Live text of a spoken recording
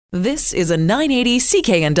This is a 980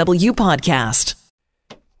 CKNW podcast.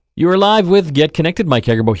 You are live with Get Connected. Mike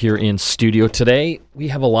Agerbo here in studio today. We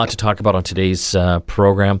have a lot to talk about on today's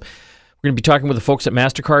program. We're going to be talking with the folks at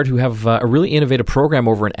MasterCard who have a really innovative program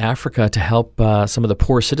over in Africa to help some of the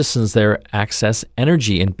poor citizens there access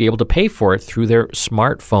energy and be able to pay for it through their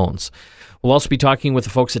smartphones. We'll also be talking with the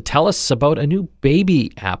folks at TELUS about a new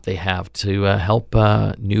baby app they have to help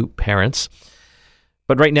new parents.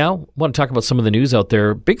 But right now, I want to talk about some of the news out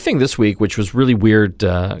there. Big thing this week, which was really weird,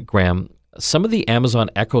 Graham, some of the Amazon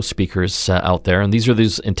Echo speakers out there, and these are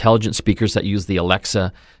these intelligent speakers that use the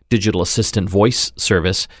Alexa digital assistant voice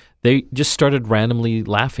service, they just started randomly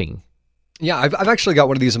laughing. Yeah, I've actually got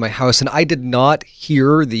one of these in my house, and I did not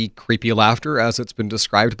hear the creepy laughter as it's been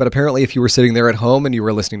described, but apparently if you were sitting there at home and you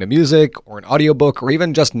were listening to music or an audiobook or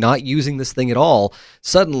even just not using this thing at all,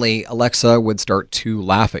 suddenly Alexa would start to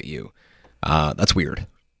laugh at you. That's weird.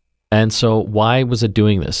 And so why was it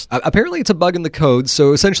doing this? Apparently it's a bug in the code.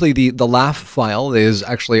 So essentially the laugh file is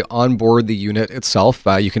actually on board the unit itself.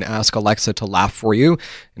 You can ask Alexa to laugh for you.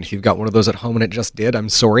 And if you've got one of those at home and it just did, I'm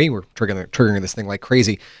sorry. We're triggering this thing like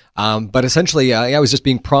crazy. But essentially, I was just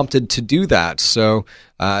being prompted to do that. So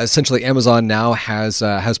essentially Amazon now has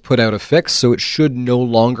put out a fix, so it should no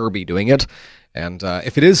longer be doing it. And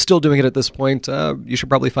if it is still doing it at this point, you should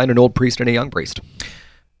probably find an old priest and a young priest.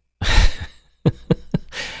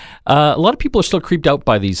 A lot of people are still creeped out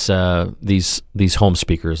by these home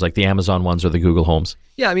speakers, like the Amazon ones or the Google Homes.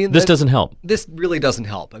 Yeah, I mean, this doesn't help. This really doesn't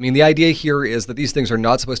help. I mean, the idea here is that these things are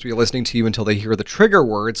not supposed to be listening to you until they hear the trigger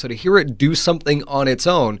word. So to hear it do something on its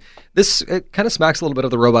own, it kind of smacks a little bit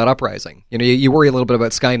of the robot uprising. You know, you worry a little bit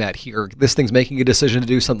about Skynet here. This thing's making a decision to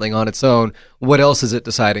do something on its own. What else is it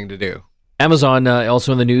deciding to do? Amazon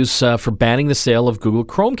also in the news for banning the sale of Google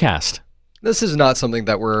Chromecast. This is not something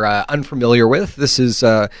that we're unfamiliar with. This is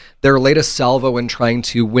their latest salvo in trying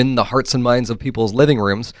to win the hearts and minds of people's living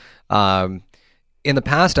rooms. In the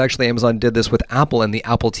past, actually, Amazon did this with Apple and the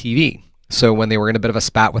Apple TV. So when they were in a bit of a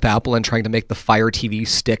spat with Apple and trying to make the Fire TV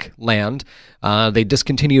stick land, they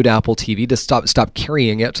discontinued Apple TV to stop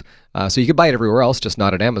carrying it. So you could buy it everywhere else, just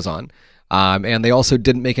not at Amazon. And they also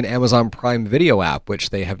didn't make an Amazon Prime Video app,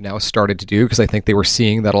 which they have now started to do because I think they were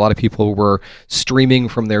seeing that a lot of people were streaming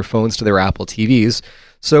from their phones to their Apple TVs.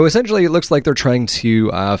 So essentially, it looks like they're trying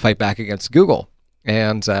to fight back against Google.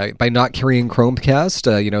 And by not carrying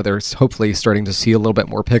Chromecast, they're hopefully starting to see a little bit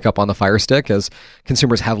more pickup on the Fire Stick as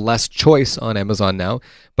consumers have less choice on Amazon now.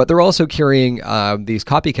 But they're also carrying these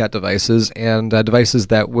copycat devices and devices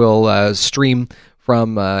that will stream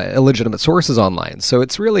from illegitimate sources online. So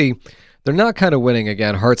it's really... They're not kind of winning,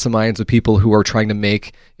 again, hearts and minds of people who are trying to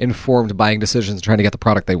make informed buying decisions and trying to get the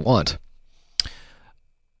product they want.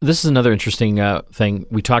 This is another interesting thing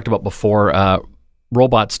we talked about before.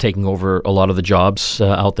 Robots taking over a lot of the jobs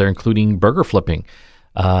out there, including burger flipping.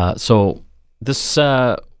 So this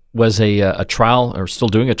was a trial, or still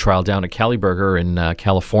doing a trial down at Cali Burger in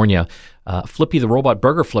California. Flippy, the robot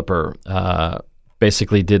burger flipper,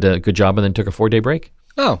 basically did a good job and then took a 4-day break.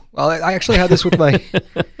 Oh, well, I actually had this with my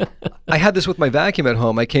vacuum at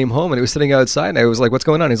home. I came home and it was sitting outside and I was like, what's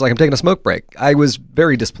going on? He's like, I'm taking a smoke break. I was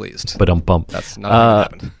very displeased. But that's not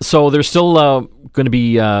what happened. So they're still going to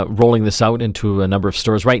be rolling this out into a number of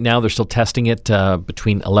stores. Right now, they're still testing it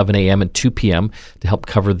between 11 a.m. and 2 p.m. to help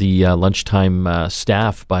cover the lunchtime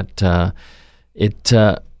staff. But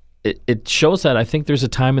it shows that I think there's a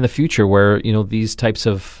time in the future where these types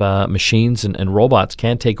of machines and robots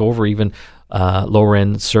can take over even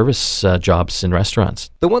lower-end service jobs in restaurants.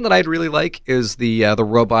 The one that I'd really like is the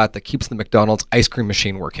robot that keeps the McDonald's ice cream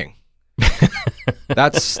machine working.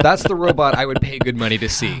 That's the robot I would pay good money to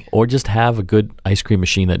see. Or just have a good ice cream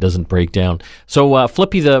machine that doesn't break down. So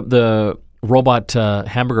Flippy, the robot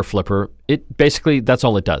hamburger flipper, it basically, that's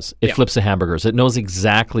all it does. It flips the hamburgers. It knows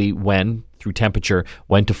exactly when, through temperature,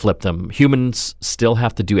 when to flip them. Humans still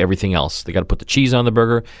have to do everything else. They got to put the cheese on the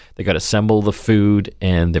burger, they got to assemble the food,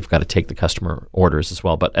 and they've got to take the customer orders as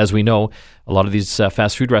well. But as we know, a lot of these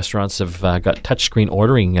fast food restaurants have got touchscreen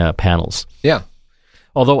ordering panels. Yeah.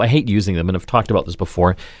 Although I hate using them, and I've talked about this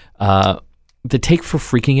before, they take for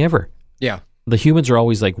freaking ever. Yeah. The humans are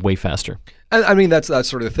always like way faster. I mean, that's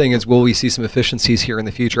sort of the thing is, will we see some efficiencies here in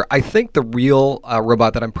the future? I think the real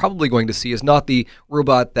robot that I'm probably going to see is not the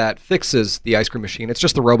robot that fixes the ice cream machine. It's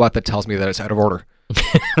just the robot that tells me that it's out of order.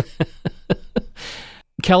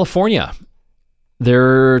 California,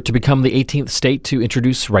 they're to become the 18th state to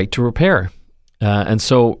introduce right to repair. And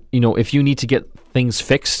so, if you need to get things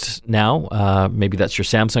fixed now, maybe that's your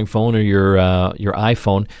Samsung phone or your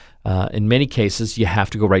iPhone, in many cases, you have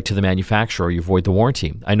to go right to the manufacturer or you void the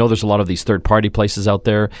warranty. I know there's a lot of these third-party places out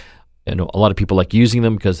there. a lot of people like using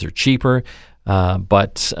them because they're cheaper.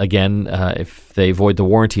 But again, if they void the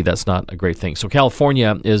warranty, that's not a great thing. So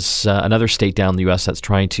California is another state down in the U.S. that's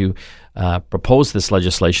trying to propose this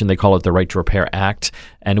legislation. They call it the Right to Repair Act,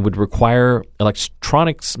 and it would require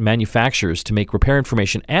electronics manufacturers to make repair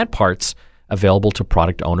information and parts available to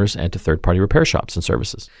product owners and to third-party repair shops and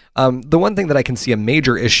services. The one thing that I can see a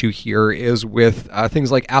major issue here is with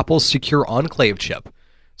things like Apple's Secure Enclave chip.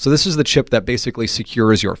 So this is the chip that basically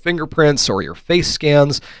secures your fingerprints or your face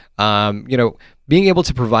scans. Being able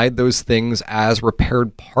to provide those things as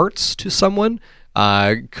repaired parts to someone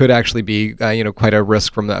could actually be, quite a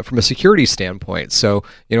risk from a security standpoint. So,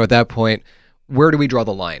 at that point, where do we draw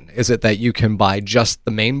the line? Is it that you can buy just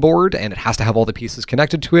the main board and it has to have all the pieces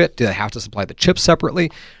connected to it? Do they have to supply the chips separately?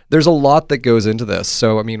 There's a lot that goes into this.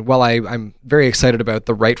 So, while I'm very excited about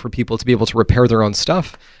the right for people to be able to repair their own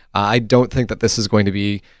stuff, I don't think that this is going to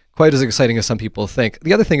be quite as exciting as some people think.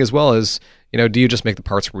 The other thing as well is, do you just make the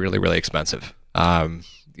parts really, really expensive?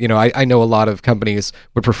 I know a lot of companies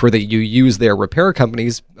would prefer that you use their repair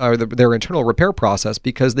companies or their internal repair process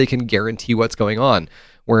because they can guarantee what's going on.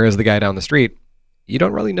 Whereas the guy down the street, you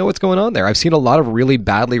don't really know what's going on there. I've seen a lot of really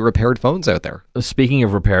badly repaired phones out there. Speaking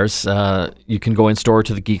of repairs, you can go in store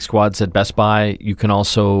to the Geek Squads at Best Buy. You can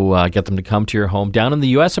also get them to come to your home. Down in the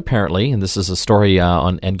U.S., apparently, and this is a story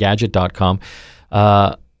on Engadget.com,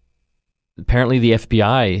 apparently the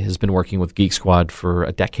FBI has been working with Geek Squad for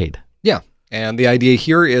a decade. Yeah. And the idea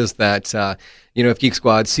here is that, if Geek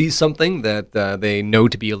Squad sees something that they know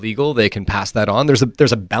to be illegal, they can pass that on.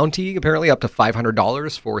 There's a bounty, apparently, up to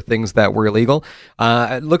 $500 for things that were illegal.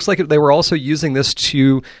 It looks like they were also using this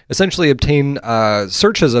to essentially obtain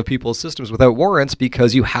searches of people's systems without warrants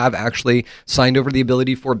because you have actually signed over the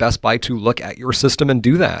ability for Best Buy to look at your system and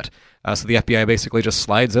do that. So the FBI basically just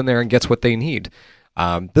slides in there and gets what they need.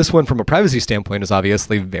 This one, from a privacy standpoint, is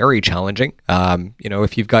obviously very challenging.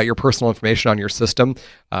 If you've got your personal information on your system,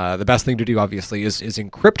 the best thing to do, obviously, is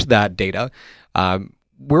encrypt that data.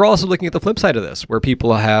 We're also looking at the flip side of this, where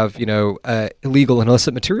people have, illegal and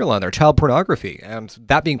illicit material on there, child pornography, and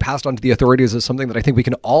that being passed on to the authorities is something that I think we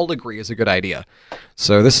can all agree is a good idea.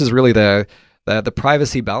 So this is really the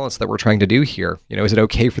privacy balance that we're trying to do here. Is it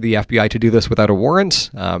okay for the FBI to do this without a warrant?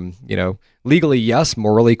 Legally, yes.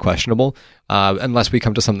 Morally, questionable. Unless we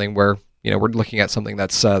come to something where we're looking at something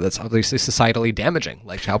that's obviously societally damaging,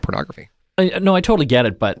 like child pornography. No, I totally get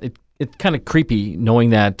it, but it's kind of creepy knowing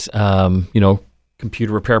that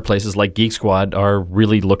computer repair places like Geek Squad are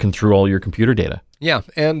really looking through all your computer data. Yeah,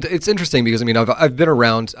 and it's interesting because I've been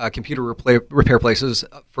around computer repair places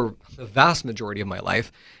for the vast majority of my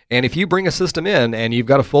life, and if you bring a system in and you've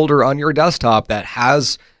got a folder on your desktop that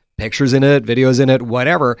has pictures in it, videos in it,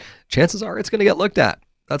 whatever, chances are it's going to get looked at.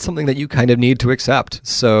 That's something that you kind of need to accept.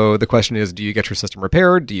 So the question is, do you get your system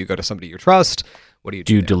repaired? Do you go to somebody you trust? What do you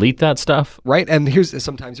do? Do you delete that stuff? Right, and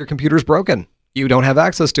sometimes your computer's broken. You don't have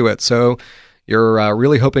access to it, so you're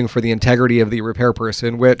really hoping for the integrity of the repair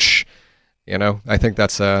person, which, I think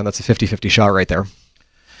that's a 50-50 shot right there.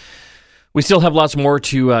 We still have lots more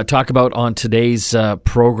to talk about on today's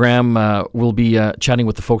program. We'll be chatting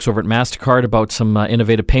with the folks over at MasterCard about some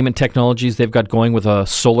innovative payment technologies they've got going with a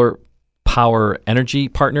solar power energy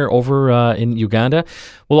partner over in Uganda.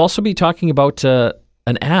 We'll also be talking about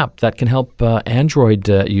an app that can help Android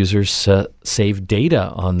users save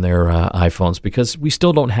data on their iPhones because we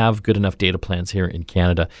still don't have good enough data plans here in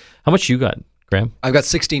Canada. How much you got, Graham? I've got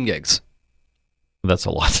 16 gigs. That's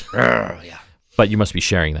a lot. Yeah. But you must be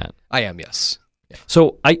sharing that. I am, yes. Yeah.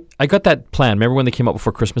 So I got that plan. Remember when they came out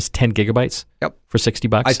before Christmas? 10 gigabytes? Yep. For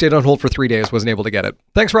 $60? I stayed on hold for 3 days, wasn't able to get it.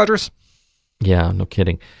 Thanks, Rogers. Yeah, no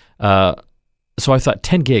kidding. So I thought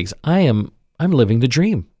 10 gigs. I'm living the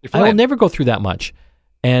dream. I will never go through that much.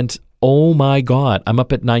 And oh my God, I'm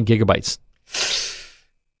up at 9 gigabytes.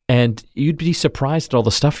 And you'd be surprised at all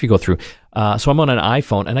the stuff you go through. So I'm on an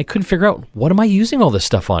iPhone, and I couldn't figure out, what am I using all this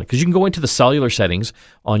stuff on? Because you can go into the cellular settings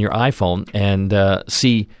on your iPhone and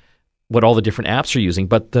see what all the different apps are using.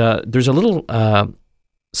 But there's a little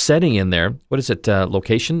setting in there. What is it?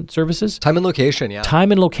 Location services? Time and location, yeah.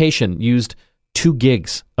 Time and location used 2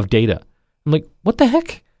 gigs of data. I'm like, what the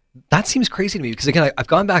heck? That seems crazy to me because, again, I've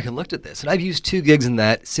gone back and looked at this, and I've used 2 gigs in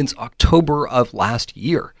that since October of last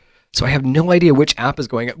year. So I have no idea which app is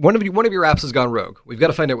going. One of your apps has gone rogue. We've got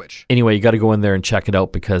to find out which. Anyway, you got to go in there and check it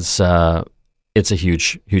out because it's a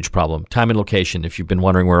huge, huge problem. Time and location, if you've been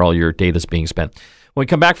wondering where all your data is being spent. When we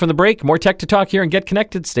come back from the break, more tech to talk here and Get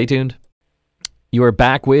Connected. Stay tuned. You are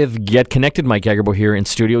back with Get Connected. Mike Agerbo here in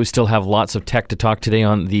studio. We still have lots of tech to talk today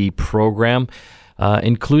on the program,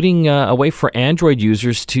 including a way for Android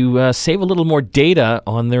users to save a little more data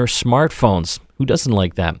on their smartphones. Who doesn't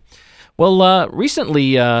like that? Well,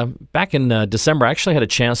 recently, back in December, I actually had a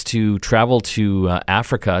chance to travel to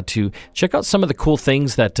Africa to check out some of the cool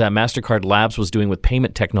things that MasterCard Labs was doing with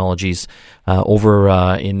payment technologies over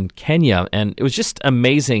in Kenya. And it was just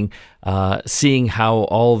amazing seeing how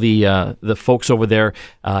all the folks over there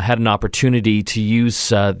had an opportunity to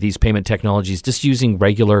use these payment technologies just using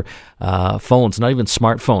regular phones, not even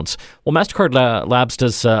smartphones. Well, MasterCard Labs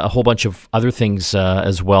does a whole bunch of other things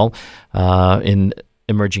as well in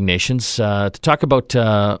emerging nations. To talk about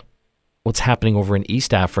what's happening over in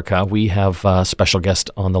East Africa, we have a special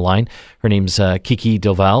guest on the line. Her name's Kiki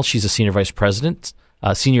Delval. She's a senior vice president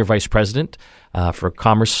for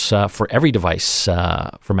commerce for every device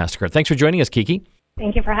for MasterCard. Thanks for joining us, Kiki.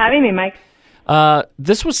 Thank you for having me, Mike.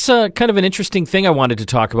 This was kind of an interesting thing I wanted to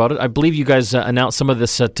talk about. I believe you guys announced some of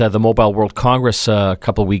this at the Mobile World Congress a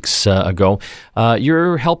couple of weeks ago.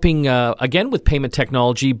 You're helping, again, with payment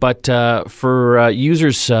technology, but for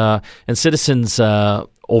users and citizens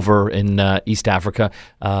over in East Africa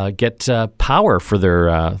get power for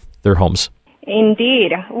their homes.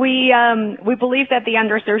 Indeed. We believe that the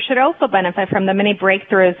underserved should also benefit from the many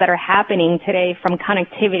breakthroughs that are happening today from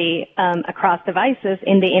connectivity across devices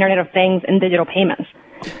in the Internet of Things and digital payments.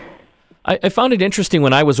 I found it interesting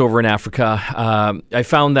when I was over in Africa. I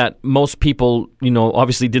found that most people,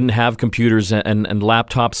 obviously didn't have computers and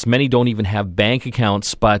laptops. Many don't even have bank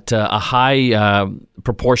accounts, but a high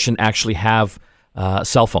proportion actually have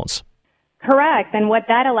cell phones. Correct. And what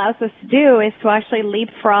that allows us to do is to actually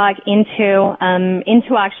leapfrog into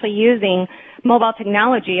actually using mobile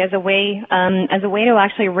technology as a way to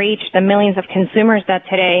actually reach the millions of consumers that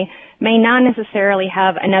today may not necessarily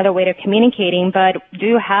have another way of communicating, but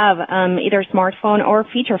do have either smartphone or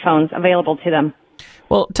feature phones available to them.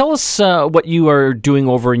 Well, tell us what you are doing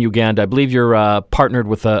over in Uganda. I believe you're partnered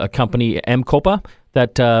with a company, M-KOPA,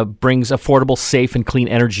 that brings affordable, safe, and clean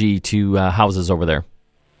energy to houses over there.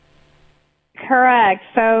 Correct.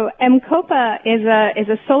 So M-KOPA is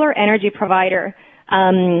a solar energy provider,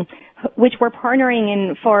 which we're partnering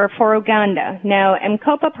in for Uganda. Now,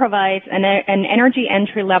 M-KOPA provides an energy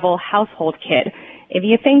entry-level household kit. If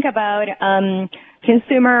you think about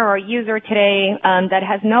consumer or user today that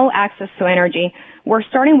has no access to energy, we're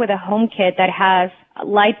starting with a home kit that has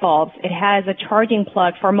light bulbs. It has a charging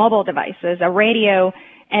plug for mobile devices, a radio,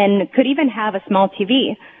 and could even have a small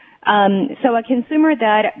TV. So a consumer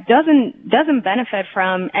that doesn't benefit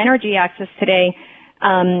from energy access today,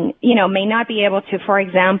 may not be able to, for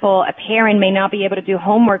example, a parent may not be able to do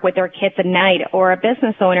homework with their kids at night, or a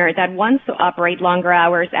business owner that wants to operate longer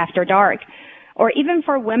hours after dark, or even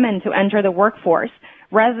for women to enter the workforce.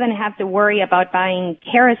 Rather than have to worry about buying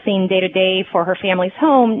kerosene day to day for her family's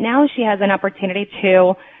home, now she has an opportunity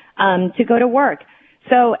to go to work.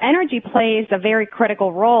 So energy plays a very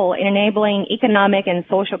critical role in enabling economic and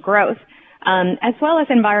social growth, as well as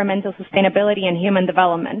environmental sustainability and human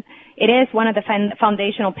development. It is one of the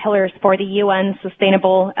foundational pillars for the UN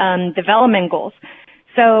Sustainable Development Goals.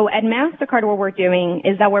 So at MasterCard, what we're doing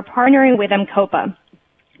is that we're partnering with M-KOPA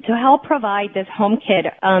to help provide this home kit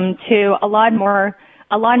to a lot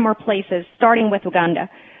more places, starting with Uganda.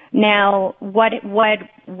 Now, what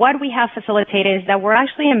we have facilitated is that we're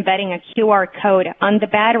actually embedding a QR code on the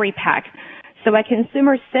battery pack. So a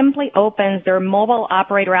consumer simply opens their mobile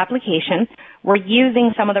operator application. We're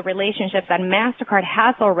using some of the relationships that MasterCard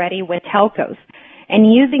has already with telcos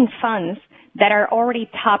and using funds that are already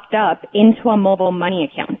topped up into a mobile money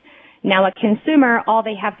account. Now, a consumer, all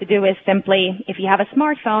they have to do is simply, if you have a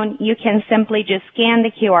smartphone, you can simply just scan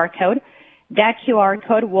the QR code. That QR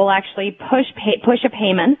code will actually push a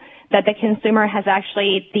payment that the consumer has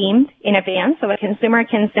actually deemed in advance. So a consumer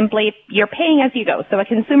can simply, you're paying as you go. So a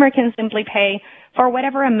consumer can simply pay for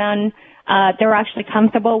whatever amount they're actually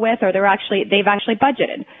comfortable with, or they've actually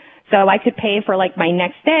budgeted. So I could pay for like my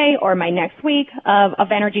next day or my next week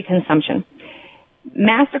of energy consumption.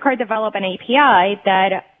 MasterCard developed an API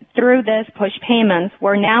that through this push payments,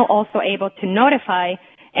 we're now also able to notify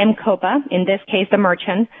M-KOPA, in this case the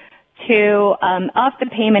merchant, of the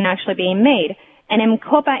payment actually being made. And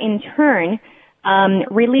M-KOPA in turn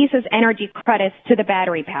releases energy credits to the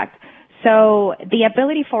battery pack. So the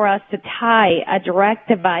ability for us to tie a direct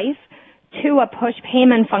device to a push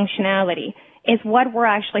payment functionality is what we're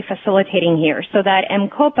actually facilitating here, so that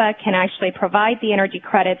M-KOPA can actually provide the energy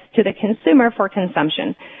credits to the consumer for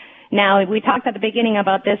consumption. Now, we talked at the beginning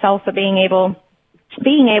about this also being able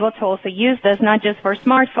to also use this not just for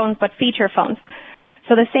smartphones but feature phones.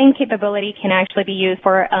 So the same capability can actually be used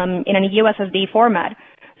for in a USSD format.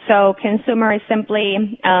 So consumer is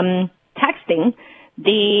simply texting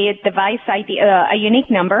the device ID, a unique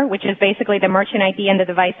number, which is basically the merchant ID and the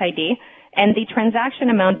device ID, and the transaction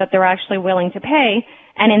amount that they're actually willing to pay.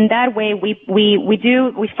 And in that way,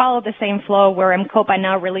 we follow the same flow where M-KOPA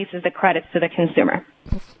now releases the credits to the consumer.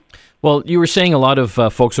 Well, you were saying a lot of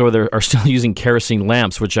folks over there are still using kerosene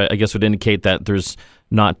lamps, which I guess would indicate that there's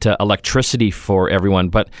not electricity for everyone.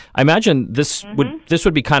 But I imagine this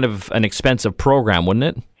would be kind of an expensive program, wouldn't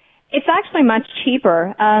it? It's actually much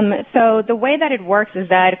cheaper. So the way that it works is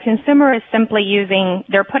that a consumer is simply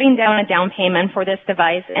they're putting down a down payment for this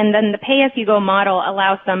device, and then the pay-as-you-go model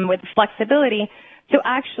allows them with flexibility to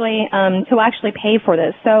actually pay for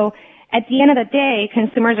this. So at the end of the day,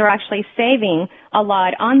 consumers are actually saving a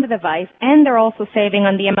lot on the device, and they're also saving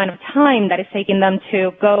on the amount of time that it's taking them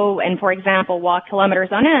to go and, for example, walk kilometers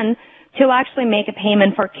on end to actually make a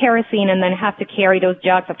payment for kerosene and then have to carry those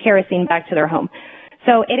jugs of kerosene back to their home.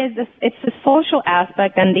 So it's the social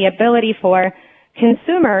aspect and the ability for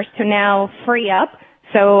consumers to now free up.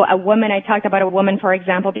 So I talked about a woman, for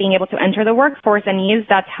example, being able to enter the workforce and use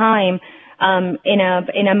that time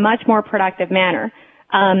in a much more productive manner.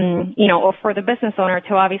 Or for the business owner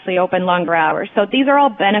to obviously open longer hours. So these are all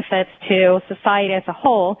benefits to society as a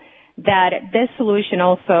whole that this solution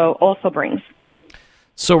also brings.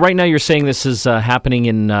 So right now you're saying this is happening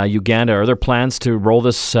in Uganda. Are there plans to roll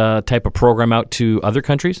this type of program out to other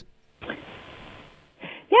countries?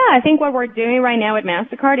 Yeah, I think what we're doing right now at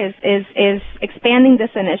MasterCard is expanding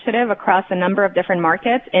this initiative across a number of different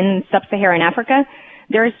markets in sub-Saharan Africa.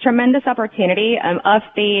 There is tremendous opportunity of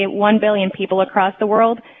the 1 billion people across the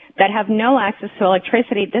world that have no access to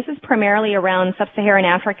electricity. This is primarily around sub-Saharan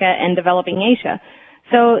Africa and developing Asia.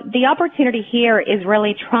 So the opportunity here is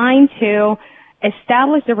really trying to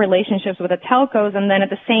establish the relationships with the telcos and then at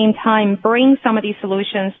the same time bring some of these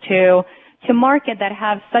solutions to market that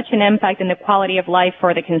have such an impact in the quality of life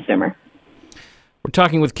for the consumer. We're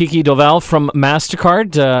talking with Kiki Doval from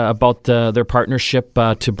MasterCard about their partnership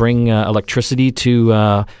to bring electricity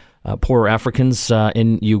to poorer Africans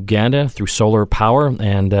in Uganda through solar power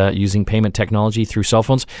and using payment technology through cell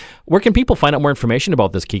phones. Where can people find out more information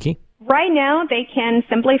about this, Kiki? Right now, they can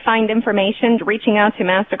simply find information reaching out to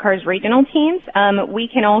MasterCard's regional teams. We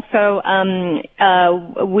can also,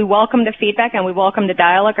 we welcome the feedback and we welcome the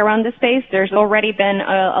dialogue around the space. There's already been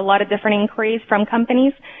a lot of different inquiries from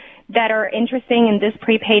companies that are interested in this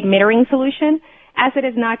prepaid metering solution, as it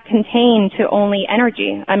is not contained to only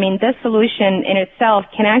energy. I mean, this solution in itself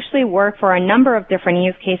can actually work for a number of different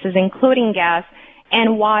use cases, including gas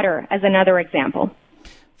and water as another example.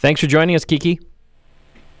 Thanks for joining us, Kiki.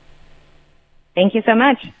 Thank you so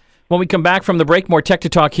much. When we come back from the break, more Tech to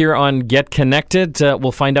Talk here on Get Connected.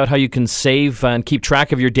 We'll find out how you can save and keep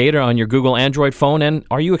track of your data on your Google Android phone. And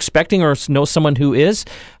are you expecting or know someone who is?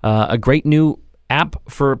 A great new app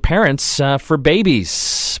for parents for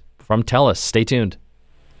babies from TELUS. Stay tuned.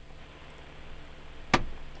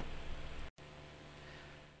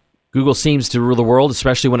 Google seems to rule the world,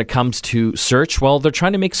 especially when it comes to search. Well, they're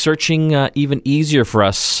trying to make searching even easier for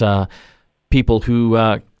us people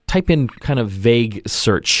who type in kind of vague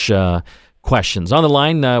search questions. On the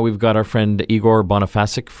line, we've got our friend Igor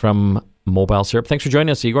Bonifasic from Mobile Syrup. Thanks for joining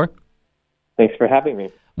us, Igor. Thanks for having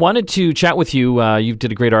me. Wanted to chat with you. You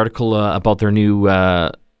did a great article about their new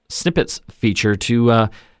snippets feature to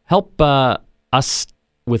help us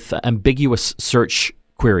with ambiguous search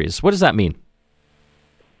queries. What does that mean?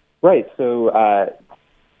 Right. So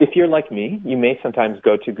if you're like me, you may sometimes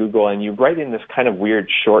go to Google and you write in this kind of weird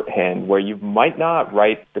shorthand where you might not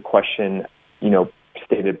write the question,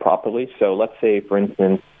 stated properly. So let's say, for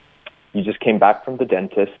instance, you just came back from the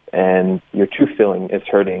dentist and your tooth filling is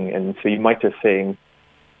hurting. And so you might just say,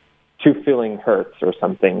 tooth filling hurts or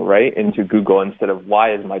something, right, into Google instead of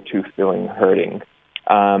why is my tooth filling hurting?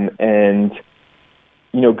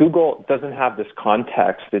 Google doesn't have this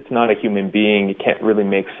context. It's not a human being. You can't really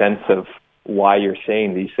make sense of why you're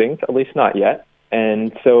saying these things, at least not yet.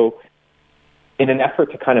 And so in an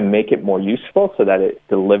effort to kind of make it more useful so that it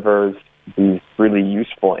delivers these really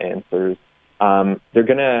useful answers, they're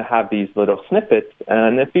going to have these little snippets.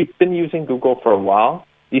 And if you've been using Google for a while,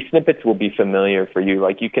 these snippets will be familiar for you.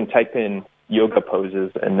 Like you can type in yoga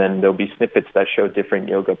poses and then there'll be snippets that show different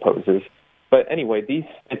yoga poses. But anyway, these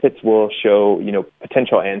snippets will show,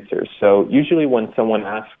 potential answers. So usually when someone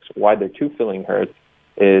asks why their tooth filling hurts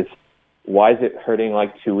is, why is it hurting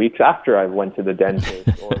like 2 weeks after I went to the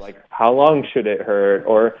dentist? Or like, how long should it hurt?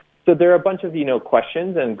 Or so there are a bunch of,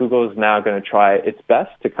 questions, and Google is now going to try its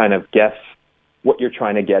best to kind of guess what you're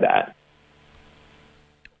trying to get at.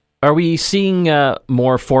 Are we seeing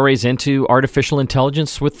more forays into artificial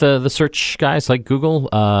intelligence with the search guys like Google?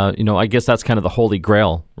 I guess that's kind of the holy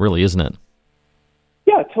grail, really, isn't it?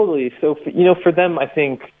 Yeah, totally. So, for them, I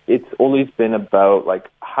think it's always been about like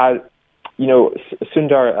how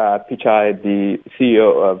Sundar Pichai, the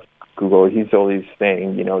CEO of Google, he's always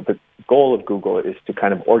saying, the goal of Google is to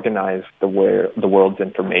kind of organize the world's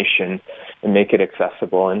information and make it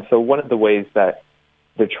accessible. And so one of the ways that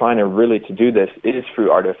they're trying to do this is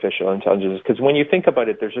through artificial intelligence. Because when you think about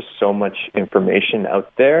it, there's just so much information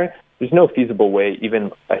out there. There's no feasible way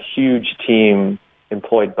even a huge team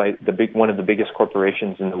employed by one of the biggest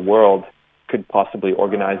corporations in the world could possibly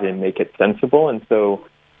organize it and make it sensible. And so,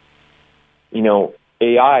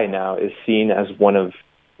 AI now is seen as one of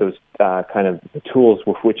those kind of tools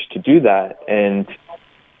with which to do that. And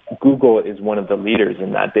Google is one of the leaders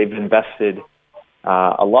in that. They've invested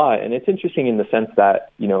a lot. And it's interesting in the sense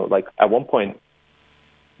that, at one point,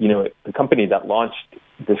 the company that launched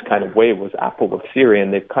this kind of wave was Apple with Siri,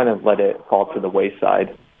 and they've kind of let it fall to the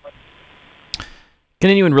wayside. Can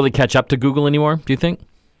anyone really catch up to Google anymore, do you think?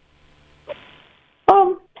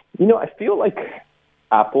 I feel like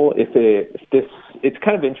Apple, it's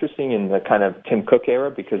kind of interesting in the kind of Tim Cook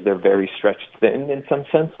era because they're very stretched thin in some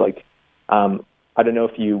sense. Like, I don't know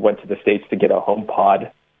if you went to the States to get a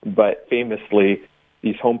HomePod, but famously,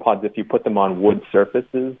 these HomePods, if you put them on wood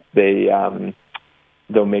surfaces,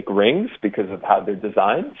 they'll make rings because of how they're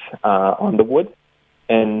designed on the wood.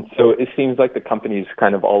 And so it seems like the company is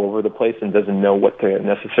kind of all over the place and doesn't know what to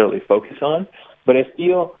necessarily focus on. But I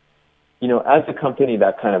feel, as a company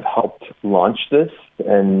that kind of helped launch this,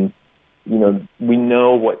 and, we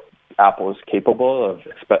know what Apple is capable of,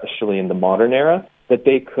 especially in the modern era, that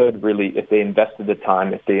they could really, if they invested the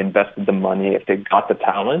time, if they invested the money, if they got the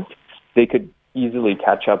talent, they could easily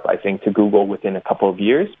catch up, I think, to Google within a couple of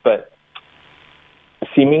years. But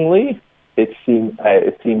seemingly, it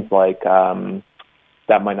seems like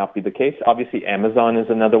that might not be the case. Obviously, Amazon is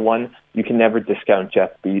another one. You can never discount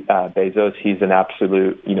Jeff Bezos. He's an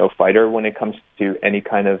absolute, fighter when it comes to any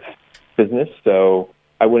kind of business. So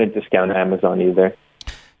I wouldn't discount Amazon either.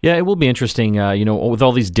 Yeah, it will be interesting, with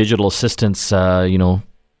all these digital assistants,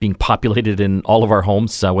 being populated in all of our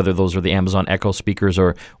homes, whether those are the Amazon Echo speakers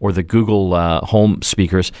or the Google Home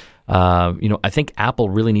speakers. I think Apple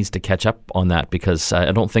really needs to catch up on that because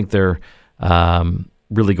I don't think they're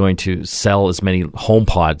really going to sell as many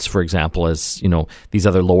HomePods, for example, as, these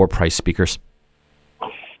other lower price speakers.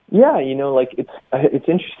 Yeah, it's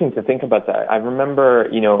interesting to think about that. I remember,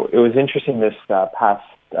 it was interesting this past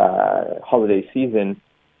holiday season.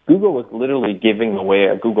 Google was literally giving away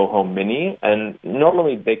a Google Home Mini, and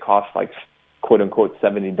normally they cost like quote unquote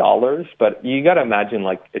 $70, but you got to imagine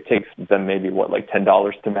like it takes them maybe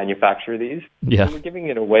 $10 to manufacture these. Yeah, so they're giving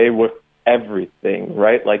it away with everything,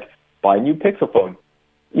 right? Like buy a new Pixel phone.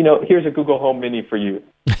 Here's a Google Home Mini for you.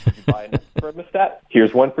 You buy a thermostat.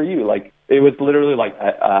 Here's one for you. Like it was literally like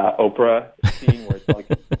Oprah scene where it's like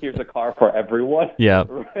here's a car for everyone. Yeah.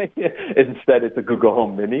 Right? Instead, it's a Google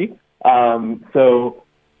Home Mini. So.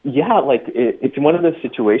 Yeah, it's one of those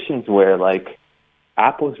situations where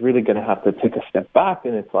Apple's really going to have to take a step back,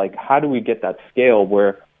 and it's like, how do we get that scale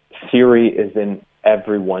where Siri is in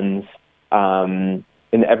everyone's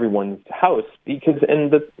house? Because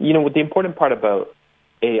the important part about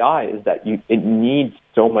AI is that it needs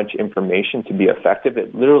so much information to be effective.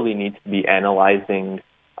 It literally needs to be analyzing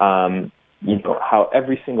how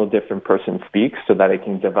every single different person speaks so that it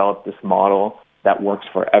can develop this model that works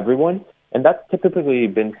for everyone. And that's typically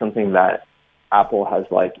been something that Apple has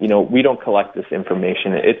we don't collect this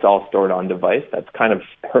information. It's all stored on device. That's kind of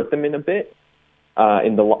hurt them in a bit,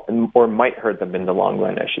 or might hurt them in the long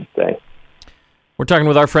run, I should say. We're talking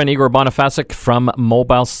with our friend Igor Bonifasic from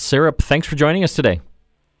Mobile Syrup. Thanks for joining us today.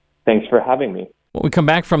 Thanks for having me. When we come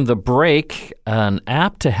back from the break, an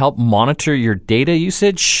app to help monitor your data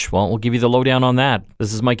usage. Well, we'll give you the lowdown on that.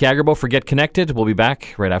 This is Mike Agerbo for Get Connected. We'll be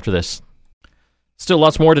back right after this. Still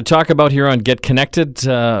lots more to talk about here on Get Connected.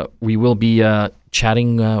 We will be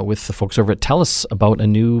chatting with the folks over at TELUS about a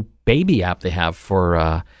new baby app they have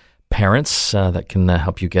for parents that can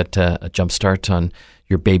help you get a jump start on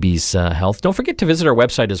your baby's health. Don't forget to visit our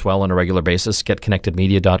website as well on a regular basis,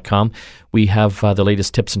 getconnectedmedia.com. We have the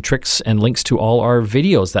latest tips and tricks and links to all our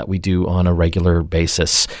videos that we do on a regular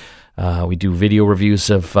basis. We do video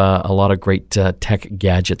reviews of a lot of great tech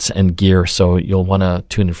gadgets and gear, so you'll want to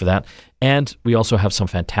tune in for that. And we also have some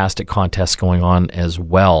fantastic contests going on as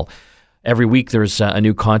well. Every week there's a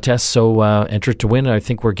new contest, so enter to win. I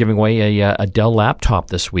think we're giving away a Dell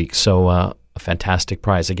laptop this week, so a fantastic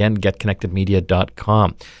prize. Again,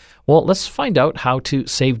 getconnectedmedia.com. Well, let's find out how to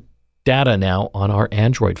save data now on our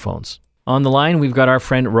Android phones. On the line, we've got our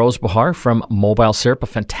friend Rose Bahar from Mobile Syrup, a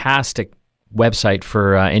fantastic website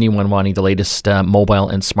for anyone wanting the latest mobile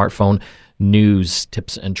and smartphone news,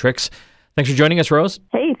 tips, and tricks. Thanks for joining us, Rose.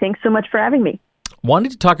 Hey, thanks so much for having me.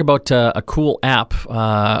 Wanted to talk about a cool app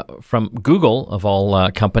from Google, of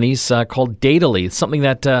all companies, called Datally. It's something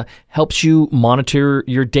that helps you monitor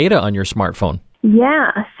your data on your smartphone.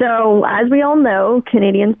 Yeah. So as we all know,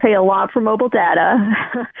 Canadians pay a lot for mobile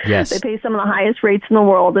data. Yes. They pay some of the highest rates in the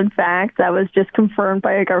world. In fact, that was just confirmed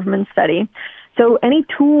by a government study. So any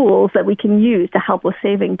tools that we can use to help with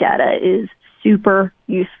saving data is super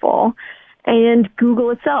useful. And Google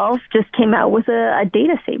itself just came out with a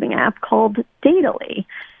data saving app called Datally.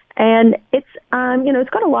 And it's, it's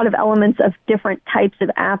got a lot of elements of different types of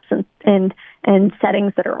apps and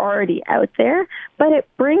settings that are already out there, but it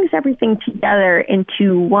brings everything together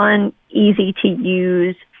into one easy to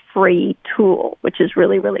use free tool, which is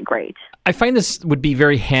really, really great. I find this would be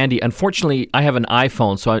very handy. Unfortunately, I have an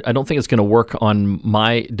iPhone, so I don't think it's going to work on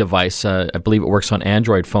my device. I believe it works on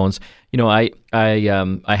Android phones. I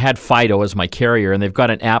had Fido as my carrier, and they've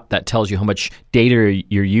got an app that tells you how much data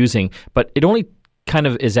you're using, but it only kind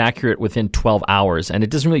of is accurate within 12 hours, and it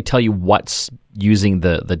doesn't really tell you what's using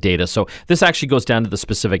the data. So this actually goes down to the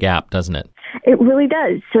specific app, doesn't it? It really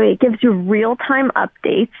does. So it gives you real-time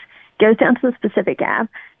updates, goes down to the specific app,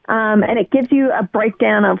 and it gives you a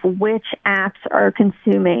breakdown of which apps are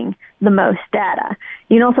consuming the most data.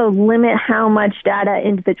 You can also limit how much data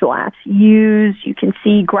individual apps use. You can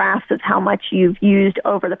see graphs of how much you've used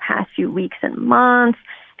over the past few weeks and months,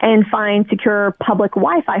 and find secure public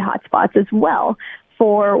Wi-Fi hotspots as well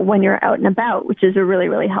for when you're out and about, which is a really,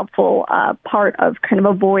 really helpful part of kind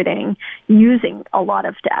of avoiding using a lot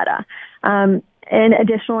of data. And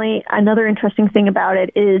additionally, another interesting thing about it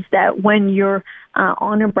is that when you're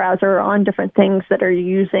on a browser or on different things that are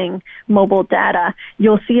using mobile data,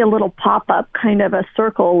 you'll see a little pop-up, kind of a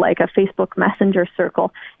circle, like a Facebook Messenger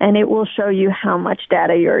circle, and it will show you how much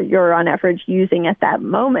data you're on average using at that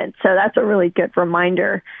moment. So that's a really good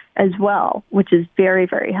reminder as well, which is very,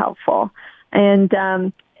 very helpful. And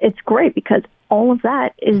it's great because all of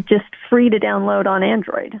that is just free to download on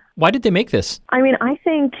Android. Why did they make this? I mean, I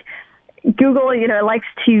think Google, likes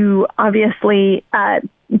to obviously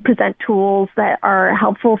present tools that are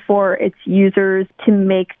helpful for its users to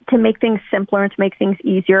make things simpler and to make things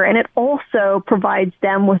easier. And it also provides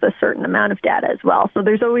them with a certain amount of data as well. So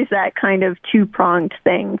there's always that kind of two-pronged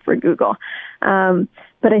thing for Google.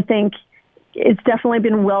 But I think it's definitely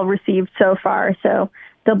been well received so far. So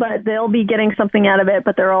they'll be getting something out of it,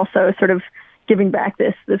 but they're also sort of giving back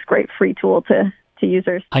this great free tool to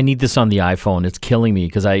users. I need this on the iPhone. It's killing me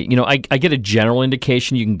because I get a general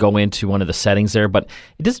indication. You can go into one of the settings there, but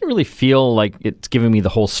it doesn't really feel like it's giving me the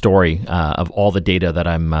whole story of all the data that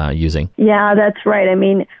I'm using. Yeah, that's right. I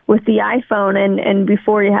mean, with the iPhone and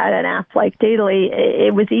before you had an app like Datally,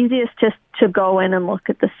 it was easiest just to go in and look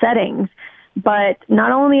at the settings. But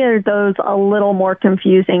not only are those a little more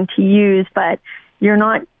confusing to use, but you're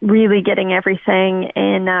not really getting everything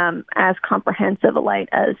in as comprehensive a light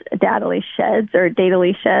as Datally sheds.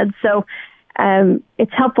 So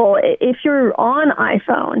it's helpful if you're on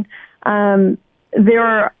iPhone. There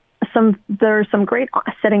are some great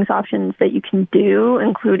settings options that you can do,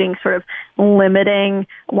 including sort of limiting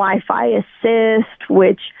Wi-Fi assist,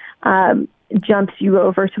 which jumps you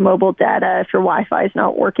over to mobile data if your Wi-Fi is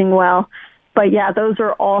not working well. But yeah, those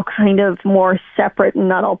are all kind of more separate and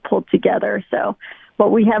not all pulled together. So, but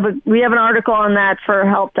we have an article on that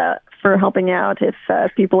for helping out if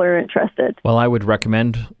people are interested. Well, I would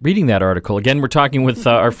recommend reading that article. Again, we're talking with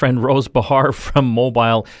our friend Rose Behar from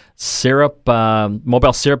Mobile Syrup.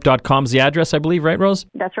 MobileSyrup.com is the address, I believe, right, Rose?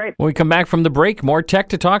 That's right. When we come back from the break, more tech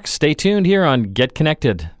to talk. Stay tuned here on Get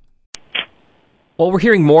Connected. Well, we're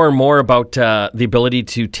hearing more and more about the ability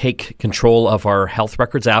to take control of our health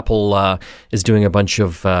records. Apple is doing a bunch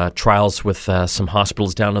of trials with some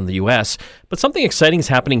hospitals down in the U.S., but something exciting is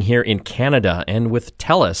happening here in Canada and with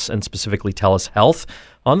TELUS, and specifically TELUS Health.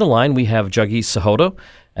 On the line, we have Juggy Cehodo,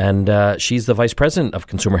 and she's the Vice President of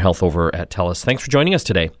Consumer Health over at TELUS. Thanks for joining us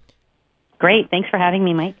today. Great. Thanks for having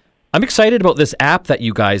me, Mike. I'm excited about this app that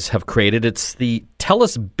you guys have created. It's the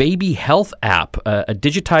TELUS Baby Health app, a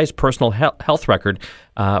digitized personal health record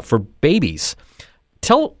for babies.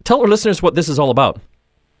 Tell our listeners what this is all about.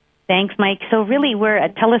 Thanks, Mike. So really, we're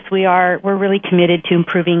at TELUS, we're really committed to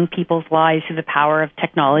improving people's lives through the power of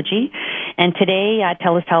technology. And today at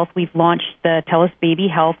TELUS Health, we've launched the TELUS Baby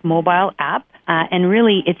Health mobile app. And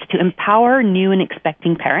really, it's to empower new and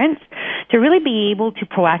expecting parents to really be able to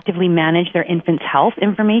proactively manage their infant's health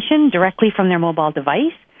information directly from their mobile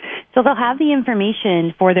device. So they'll have the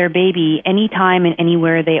information for their baby anytime and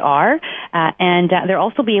anywhere they are. And they'll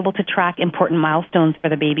also be able to track important milestones for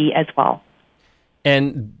the baby as well.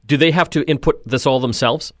 And do they have to input this all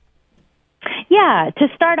themselves? Yeah, to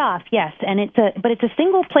start off, yes, and it's a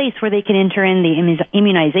single place where they can enter in the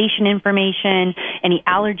immunization information, any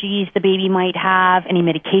allergies the baby might have, any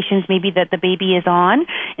medications maybe that the baby is on,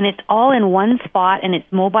 and it's all in one spot, and it's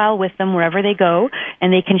mobile with them wherever they go,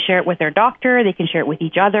 and they can share it with their doctor, they can share it with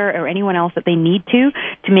each other or anyone else that they need to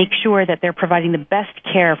make sure that they're providing the best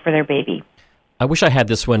care for their baby. I wish I had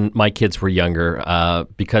this when my kids were younger,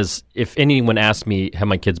 because if anyone asked me, have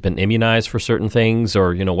my kids been immunized for certain things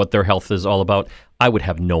or, what their health is all about, I would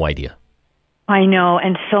have no idea. I know,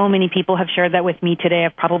 and so many people have shared that with me today.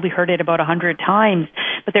 I've probably heard it about 100 times,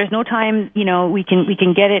 but there's no time, we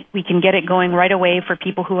can get it going right away for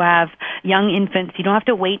people who have young infants. You don't have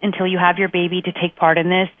to wait until you have your baby to take part in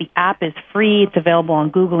this. The app is free. It's available on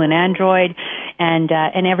Google and Android, and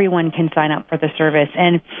everyone can sign up for the service.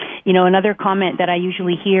 And, another comment that I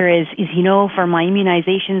usually hear is, for my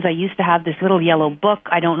immunizations, I used to have this little yellow book.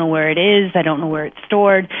 I don't know where it is. I don't know where it's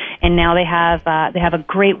stored. And now they have a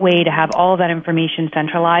great way to have all of that information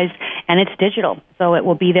centralized, and it's digital. So it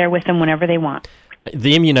will be there with them whenever they want.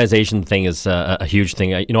 The immunization thing is a huge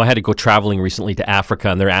thing. I had to go traveling recently to Africa,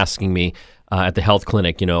 and they're asking me at the health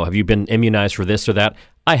clinic, have you been immunized for this or that?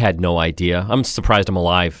 I had no idea. I'm surprised I'm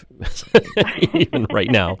alive even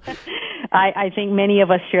right now. I think many of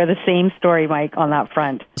us share the same story, Mike, on that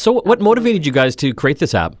front. So what motivated you guys to create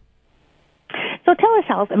this app? So TELUS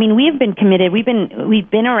Health, we have been committed. We've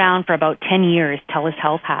been around for about 10 years. TELUS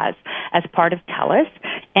Health has, as part of TELUS,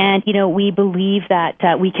 and we believe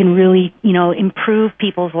that we can really improve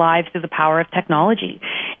people's lives through the power of technology.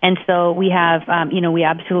 And so we have we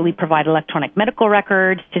absolutely provide electronic medical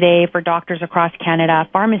records today for doctors across Canada,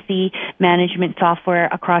 pharmacy management software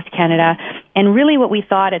across Canada, and really what we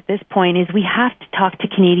thought at this point is we have to talk to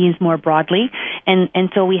Canadians more broadly, and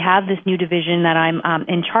so we have this new division that I'm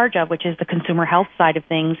in charge of, which is the consumer health side of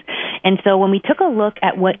things. And so when we took a look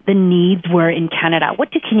at what the needs were in Canada, what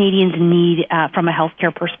do Canadians need from a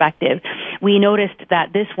healthcare perspective, we noticed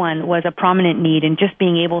that this one was a prominent need in just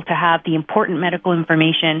being able to have the important medical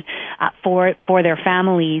information for their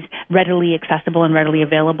families readily accessible and readily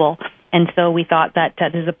available. And so we thought that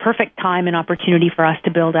this is a perfect time and opportunity for us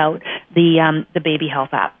to build out the Baby Health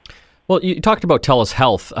app. Well, you talked about TELUS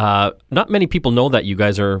Health. Not many people know that you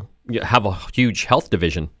guys have a huge health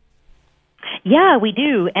division. Yeah, we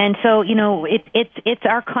do. And so, it's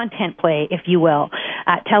our content play, if you will.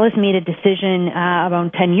 TELUS made a decision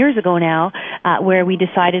around 10 years ago now where we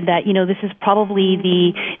decided that, this is probably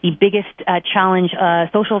the biggest challenge,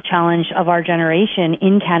 social challenge of our generation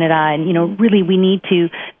in Canada. And, really we need to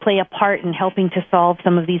play a part in helping to solve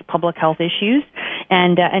some of these public health issues.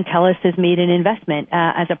 And TELUS has made an investment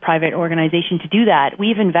as a private organization to do that.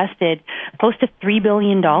 We've invested close to $3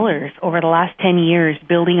 billion over the last 10 years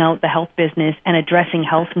building out the health business and addressing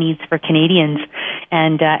health needs for Canadians.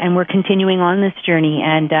 And we're continuing on this journey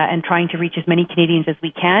and trying to reach as many Canadians as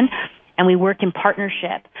we can. And we work in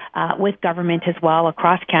partnership with government as well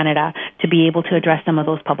across Canada to be able to address some of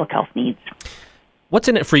those public health needs. What's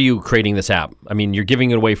in it for you creating this app? You're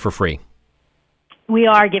giving it away for free. We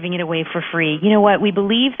are giving it away for free. You know what? We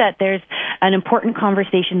believe that there's an important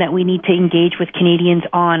conversation that we need to engage with Canadians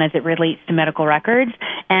on as it relates to medical records.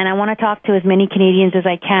 And I want to talk to as many Canadians as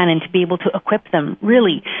I can and to be able to equip them.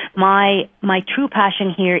 Really, my true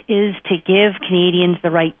passion here is to give Canadians the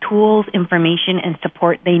right tools, information, and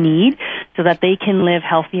support they need so that they can live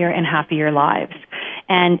healthier and happier lives.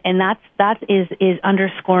 And that is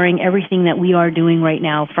underscoring everything that we are doing right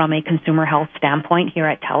now from a consumer health standpoint here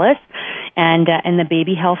at TELUS. And the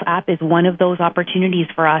Baby Health app is one of those opportunities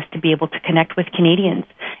for us to be able to connect with Canadians.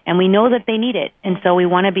 And we know that they need it. And so we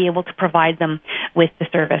want to be able to provide them with the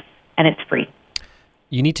service, and it's free.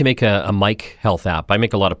 You need to make a Mike Health app. I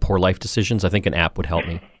make a lot of poor life decisions. I think an app would help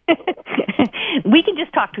me. We can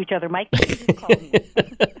just talk to each other, Mike.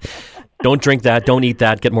 Don't drink that. Don't eat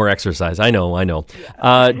that. Get more exercise. I know.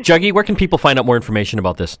 Juggy, where can people find out more information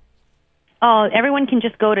about this? Everyone can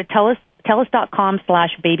just go to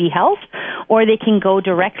TELUS.com/babyhealth, or they can go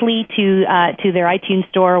directly to their iTunes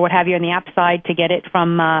store or what have you on the app side to get it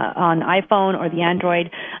from on iPhone, or the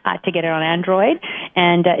Android to get it on Android.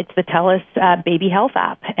 And it's the TELUS Baby Health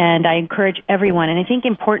app. And I encourage everyone, and I think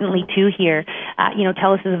importantly too here,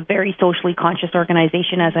 TELUS is a very socially conscious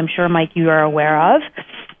organization, as I'm sure, Mike, you are aware of.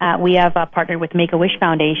 We have partnered with Make-A-Wish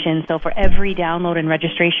Foundation, so for every download and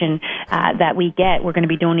registration that we get, we're going to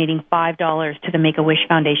be donating $5 to the Make-A-Wish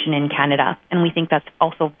Foundation in Canada, and we think that's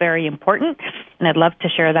also very important, and I'd love to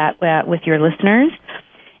share that with your listeners.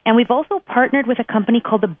 And we've also partnered with a company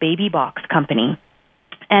called the Baby Box Company.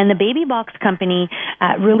 And the Baby Box Company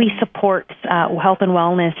really supports health and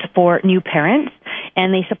wellness for new parents.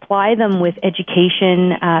 and they supply them with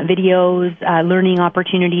education, videos, learning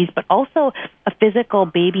opportunities, but also a physical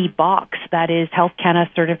baby box that is Health Canada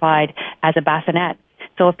certified as a bassinet.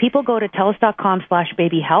 So if people go to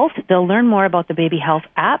telus.com/babyhealth, they'll learn more about the Baby Health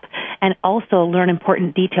app and also learn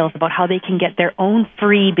important details about how they can get their own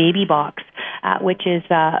free baby box, which is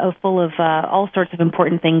full of all sorts of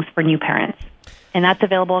important things for new parents. And that's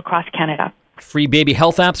available across Canada. Free baby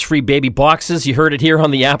health apps, free baby boxes. You heard it here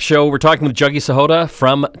on the App Show. We're talking with Juggy Sahota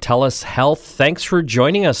from TELUS Health. Thanks for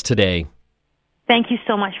joining us today. Thank you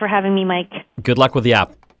so much for having me, Mike. Good luck with the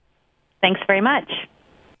app. Thanks very much.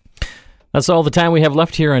 That's all the time we have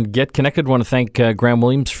left here on Get Connected. I want to thank Graham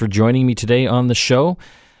Williams for joining me today on the show.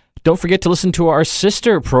 Don't forget to listen to our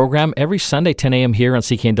sister program every Sunday, 10 a.m. here on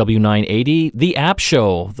CKNW 980, The App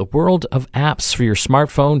Show, the world of apps for your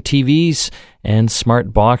smartphone, TVs, and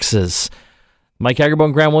smart boxes. Mike Agerbo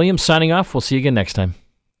and Graham Williams signing off. We'll see you again next time.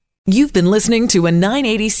 You've been listening to a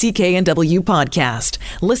 980 CKNW podcast.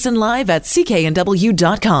 Listen live at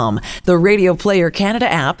cknw.com, the Radio Player Canada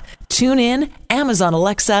app, TuneIn, Amazon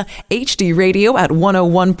Alexa, HD Radio at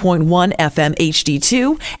 101.1 FM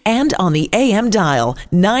HD2, and on the AM dial,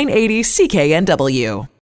 980 CKNW.